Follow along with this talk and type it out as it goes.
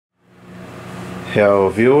Hello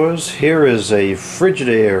viewers, here is a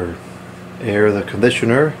Frigidaire the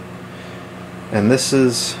conditioner, and this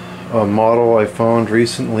is a model I found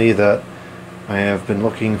recently that I have been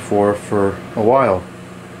looking for a while.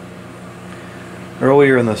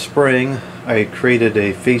 Earlier in the spring I created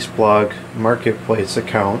a Facebook marketplace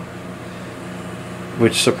account,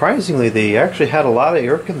 which surprisingly they actually had a lot of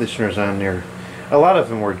air conditioners on there. A lot of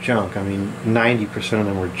them were junk. I mean 90% of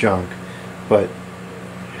them were junk, but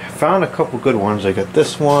found a couple good ones. I got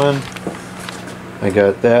this one, I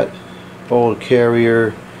got that old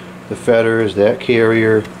Carrier, the Fetters, that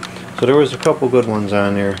Carrier, so there was a couple good ones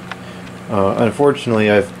on there.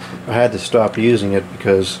 Unfortunately I had to stop using it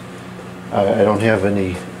because I don't have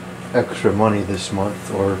any extra money this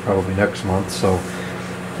month or probably next month, so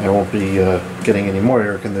I won't be getting any more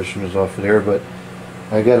air conditioners off of there, but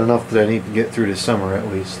I got enough that I need to get through the summer at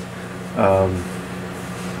least.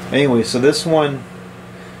 Anyway, so this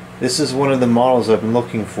is one of the models I've been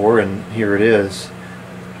looking for, and here it is.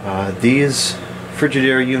 These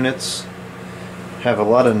Frigidaire units have a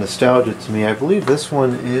lot of nostalgia to me. I believe this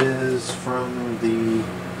one is from the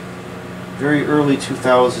very early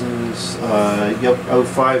 2000s, yep,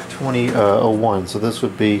 FAC103K1A1. So this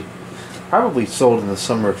would be probably sold in the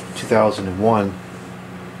summer of 2001.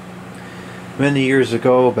 Many years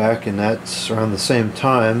ago, back in that's around the same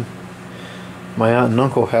time, my aunt and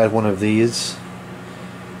uncle had one of these.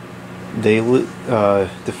 The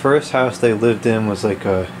first house they lived in was like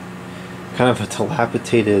a kind of a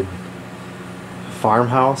dilapidated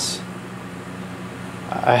farmhouse.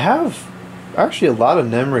 I have actually a lot of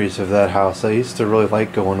memories of that house. I used to really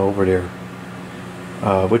like going over there,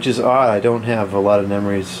 which is odd. I don't have a lot of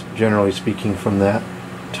memories, generally speaking, from that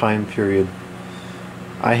time period.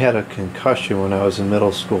 I had a concussion when I was in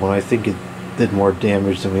middle school, and I think it did more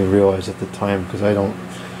damage than we realized at the time, because I don't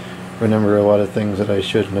remember a lot of things that I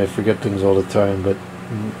should, and I forget things all the time, but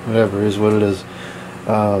whatever, is what it is.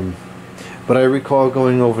 But I recall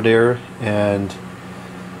going over there, and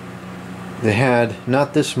they had,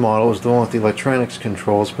 not this model, it was the one with the electronics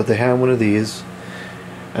controls, but they had one of these,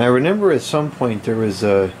 and I remember at some point there was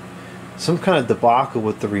some kind of debacle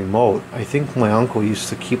with the remote. I think my uncle used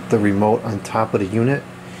to keep the remote on top of the unit,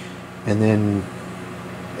 and then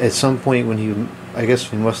at some point when I guess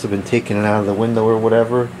he must have been taking it out of the window or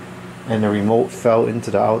whatever, and the remote fell into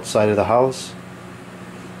the outside of the house,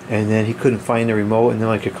 and then he couldn't find the remote, and then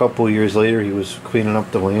like a couple of years later he was cleaning up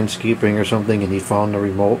the landscaping or something and he found the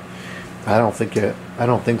remote. I don't think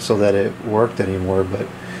so that it worked anymore, but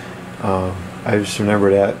I just remember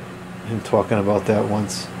that, him talking about that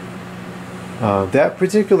once. That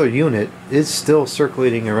particular unit is still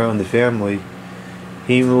circulating around the family.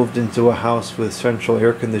 He moved into a house with central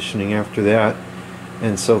air conditioning after that,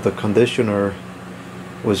 and so the conditioner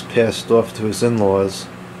was passed off to his in-laws,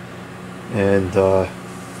 and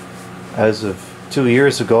as of 2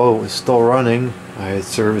 years ago it was still running. I had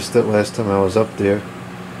serviced it last time I was up there,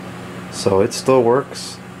 so it still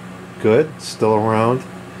works good, still around.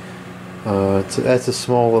 That's a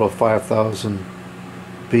small little 5,000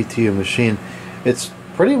 BTU machine. It's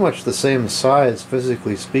pretty much the same size,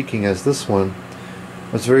 physically speaking, as this one.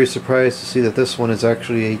 I was very surprised to see that this one is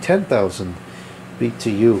actually a 10,000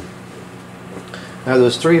 BTU. Now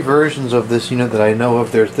there's three versions of this unit that I know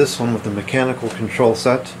of. There's this one with the mechanical control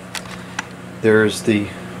set. There's the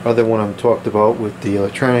other one I'm talked about with the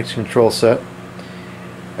electronics control set.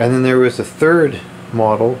 And then there is a third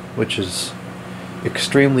model, which is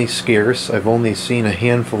extremely scarce. I've only seen a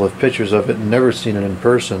handful of pictures of it and never seen it in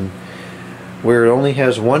person, where it only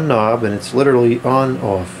has one knob and it's literally on,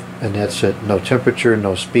 off, and that's it. No temperature,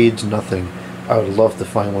 no speeds, nothing. I would love to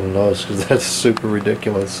find one of those, because that's super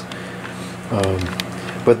ridiculous.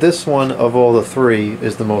 But this one of all the three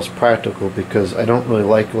is the most practical, because I don't really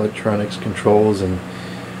like electronics controls, and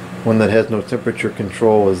one that has no temperature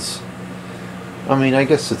control is, I mean, I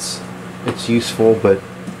guess it's useful, but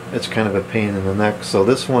it's kind of a pain in the neck. So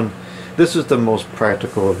this is the most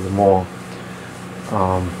practical of them all.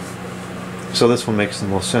 So this one makes the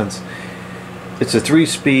most sense. It's a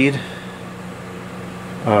 3-speed,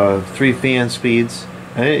 3 fan speeds,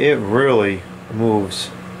 and it really moves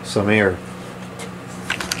some air.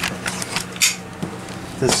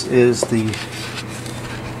 This is the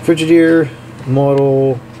Frigidaire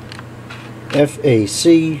model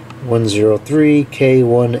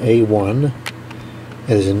FAC103K1A1.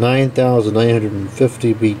 It is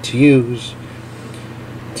 9,950 BTUs,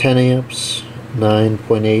 10 amps,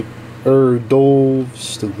 9.8 dole,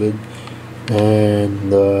 stupid,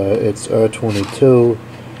 and it's R22,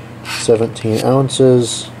 17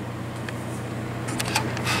 ounces,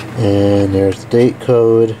 and there's the date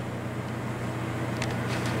code.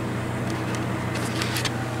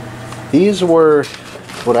 These were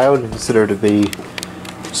what I would consider to be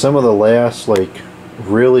some of the last like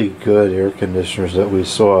really good air conditioners that we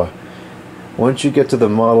saw. Once you get to the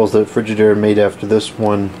models that Frigidaire made after this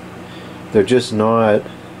one, they're just not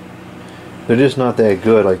that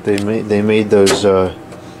good. Like they made those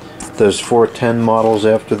 410 models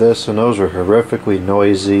after this, and those were horrifically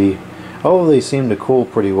noisy. Although they seemed to cool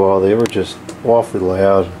pretty well, they were just awfully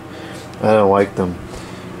loud. I don't like them.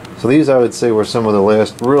 So these, I would say, were some of the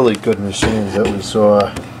last really good machines that we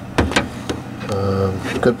saw.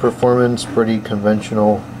 Good performance, pretty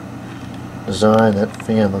conventional design. That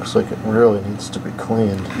fan looks like it really needs to be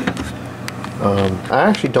cleaned. I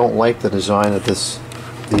actually don't like the design of these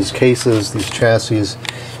cases, these chassis.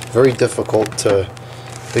 Very difficult to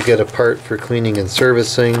get apart for cleaning and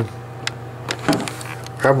servicing.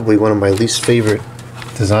 Probably one of my least favorite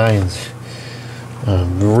designs.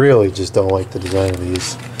 Really just don't like the design of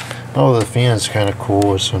these. Oh, the fan's kind of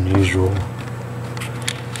cool. It's unusual,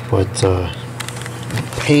 but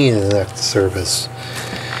pain in the neck to service.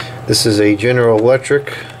 This is a General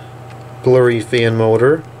Electric blurry fan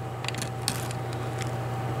motor.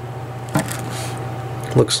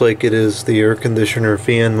 Looks like it is the air conditioner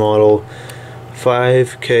fan model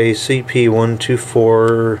 5K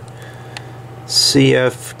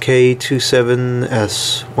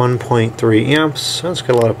CP124CFK27S 1.3 amps. That's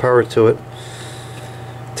got a lot of power to it.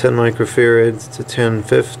 10 microfarads to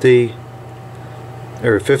 1050,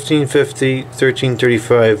 or 1550,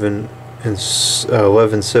 1335, and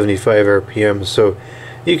 1175 RPM. So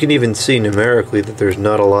you can even see numerically that there's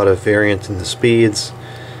not a lot of variance in the speeds.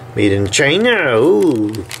 Made in China.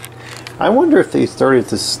 Ooh. I wonder if they started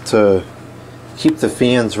to keep the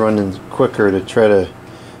fans running quicker to try to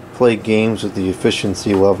play games with the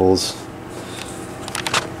efficiency levels.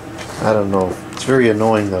 I don't know. It's very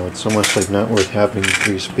annoying though. It's almost like not worth having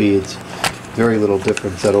 3 speeds. Very little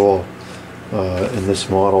difference at all in this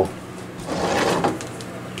model.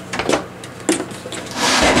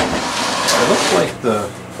 It looks like the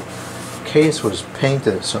case was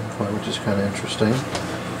painted at some point, which is kind of interesting.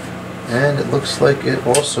 And it looks like it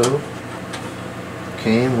also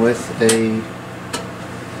came with a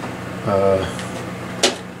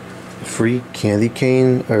free candy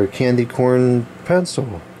cane or candy corn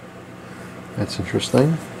pencil. That's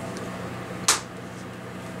interesting.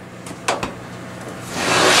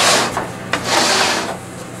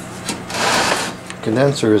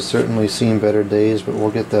 Condenser has certainly seen better days, but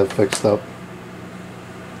we'll get that fixed up.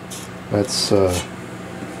 That's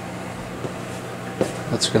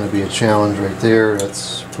going to be a challenge right there.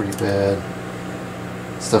 That's pretty bad.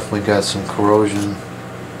 It's definitely got some corrosion.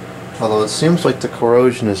 Although it seems like the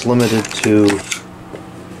corrosion is limited to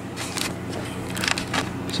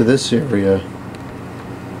this area.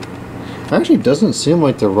 Actually, it doesn't seem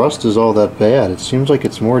like the rust is all that bad. It seems like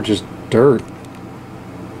it's more just dirt.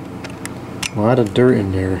 A lot of dirt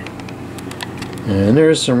in there. And there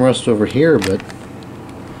is some rust over here, but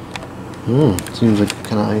it seems like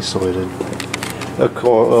kind of isolated. It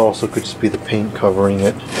also could just be the paint covering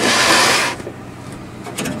it.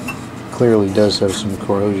 Clearly does have some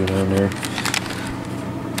corrosion on there.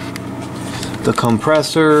 The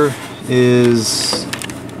compressor is...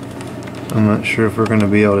 I'm not sure if we're going to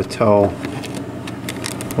be able to tell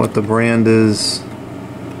what the brand is.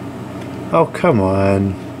 Oh, come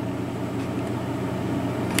on.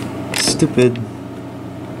 Stupid.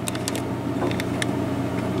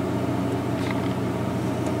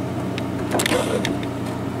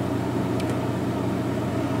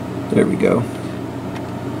 There we go.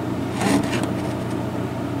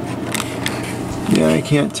 Yeah, I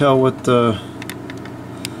can't tell what the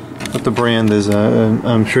brand is.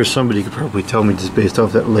 I'm sure somebody could probably tell me just based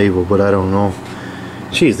off that label, but I don't know.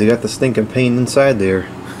 Jeez, they got the stinking paint inside there.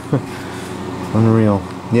 Unreal.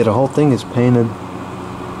 Yeah, the whole thing is painted.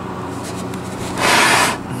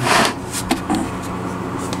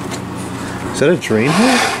 Is that a drain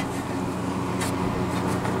hole?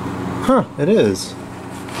 Huh, it is.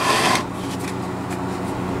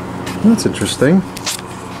 That's interesting.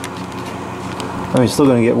 I mean, still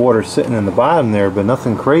going to get water sitting in the bottom there, but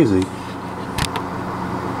nothing crazy.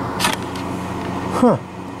 Huh.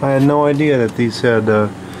 I had no idea that these had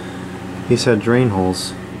drain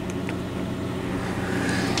holes.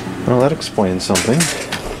 Well, that explains something.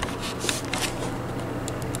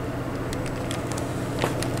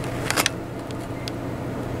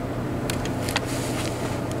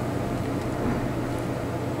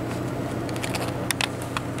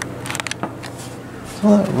 There's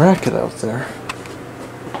all that racket out there.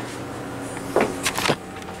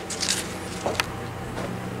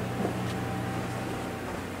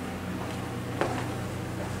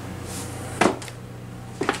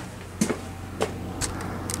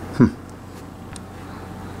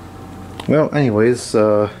 Well, anyways,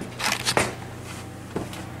 I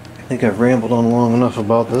think I've rambled on long enough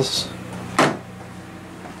about this.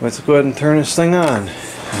 Let's go ahead and turn this thing on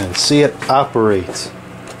and see it operate.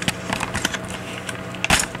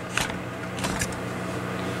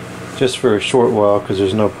 Just for a short while, because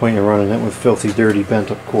there's no point in running it with filthy, dirty,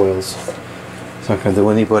 bent up coils. It's not going to do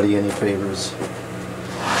anybody any favors.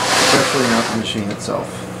 Especially not the machine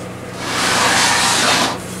itself.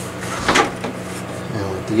 Now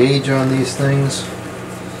with the age on these things,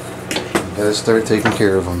 you gotta start taking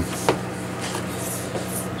care of them.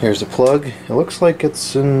 Here's the plug. It looks like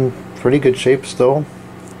it's in pretty good shape still.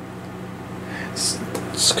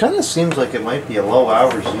 It kind of seems like it might be a low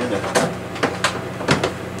hours unit.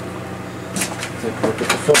 Take a look at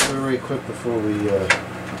the filter really quick before we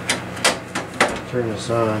turn this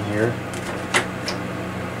on here.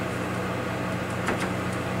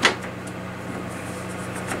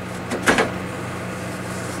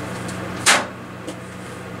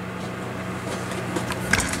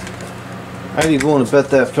 I'd be willing to bet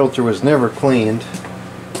that filter was never cleaned.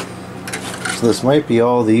 So this might be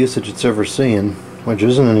all the usage it's ever seen, which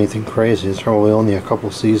isn't anything crazy. It's probably only a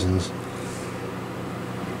couple seasons.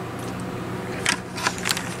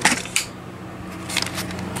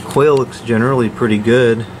 Coil looks generally pretty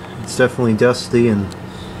good. It's definitely dusty and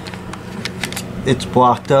it's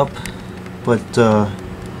blocked up, but it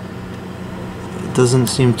doesn't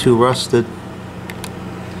seem too rusted.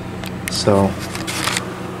 So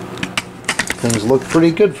things look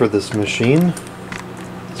pretty good for this machine.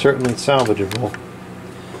 Certainly salvageable.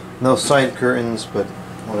 No side curtains, but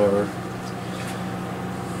whatever.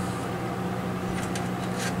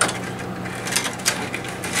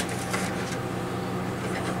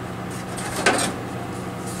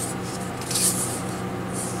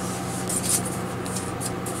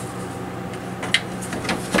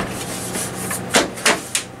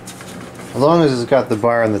 As long as it's got the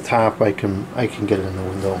bar on the top, I can get it in the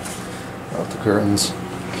window without the curtains.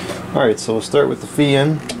 Alright, so we'll start with the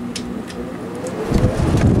fan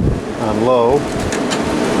on low.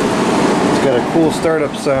 It's got a cool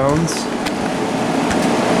startup sounds.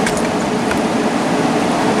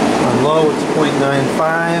 On low it's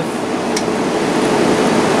 0.95.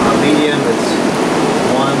 On medium it's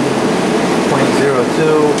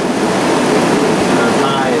 1.02. On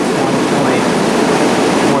high it's 1.17.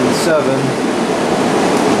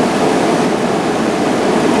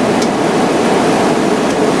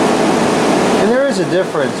 There's a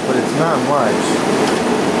difference, but it's not much.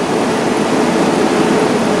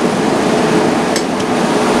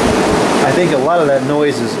 I think a lot of that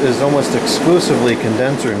noise is almost exclusively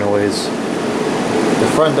condenser noise. The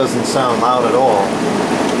front doesn't sound loud at all.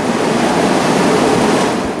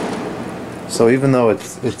 So even though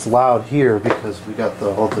it's loud here because we got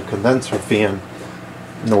all the condenser fan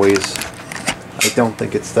noise, I don't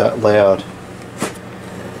think it's that loud.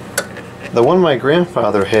 The one my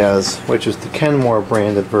grandfather has, which is the Kenmore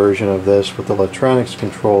branded version of this with electronics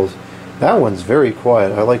controls, that one's very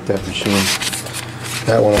quiet. I like that machine.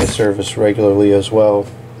 That one I service regularly as well.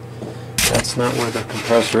 That's not where the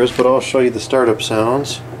compressor is, but I'll show you the startup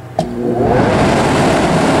sounds.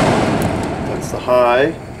 That's the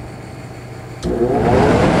high.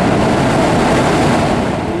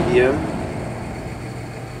 Medium.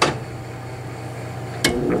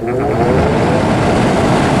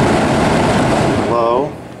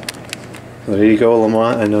 There you go,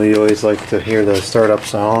 Lamont. I know you always like to hear the startup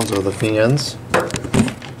sounds of the fans.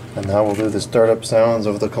 And now we'll do the startup sounds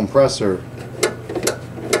of the compressor.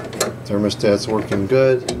 Thermostat's working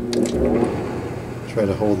good. Try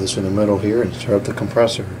to hold this in the middle here and start the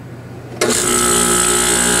compressor.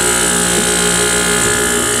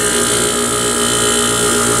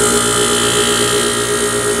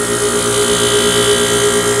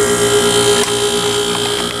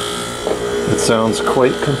 It sounds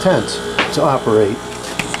quite content to operate.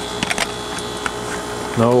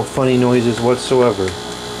 No funny noises whatsoever. You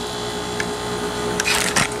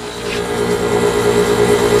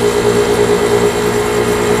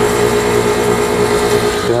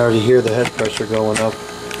can already hear the head pressure going up.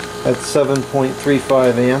 At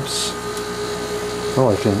 7.35 amps. Oh,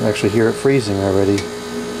 I can actually hear it freezing already.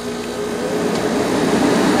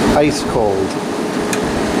 Ice cold.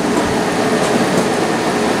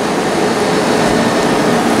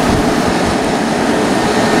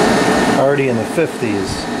 Already in the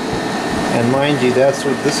 50s, and mind you,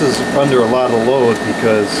 this is under a lot of load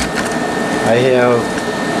because I have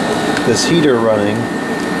this heater running.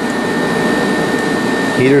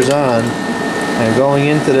 Heater's on. I'm going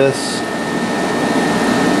into this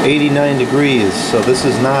 89 degrees, so this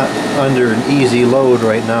is not under an easy load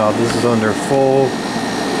right now. This is under full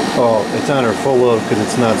Oh, it's on our full load because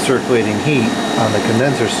it's not circulating heat on the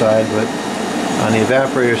condenser side, but on the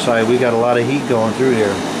evaporator side we got a lot of heat going through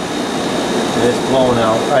there. And it's blowing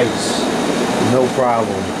out ice. No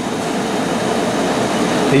problem.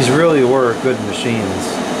 These really were good machines.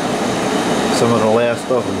 Some of the last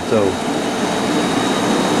of them too.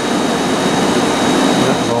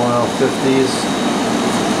 Blowing out 50s.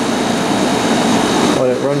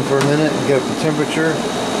 Let it run for a minute and get up the temperature.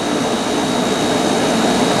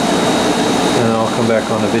 And I'll come back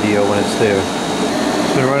on the video when it's there.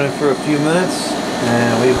 It's been running for a few minutes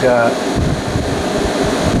and we've got,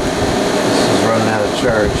 this is running out of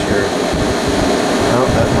charge here. Oh,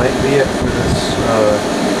 that might be it for this,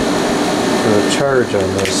 for the charge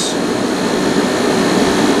on this.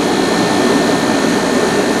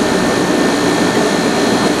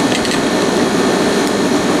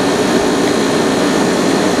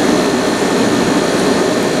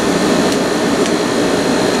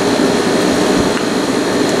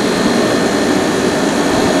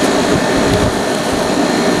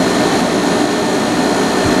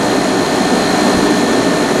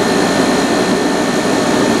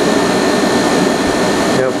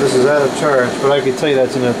 This is out of charge, but I can tell you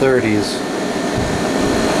that's in the 30s.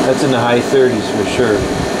 That's in the high 30s for sure.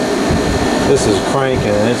 This is cranking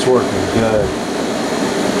and it's working good.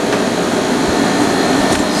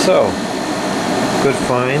 So, good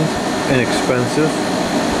find, inexpensive.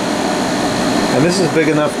 And this is big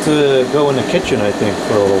enough to go in the kitchen, I think,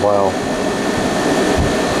 for a little while.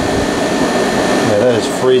 Yeah, that is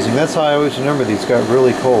freezing. That's how I always remember these got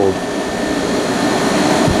really cold.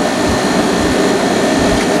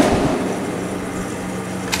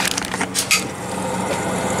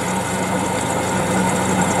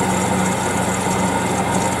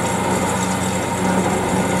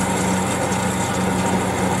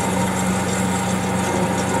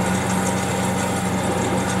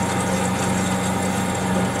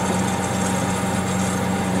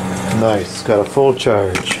 Nice, it's got a full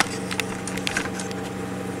charge.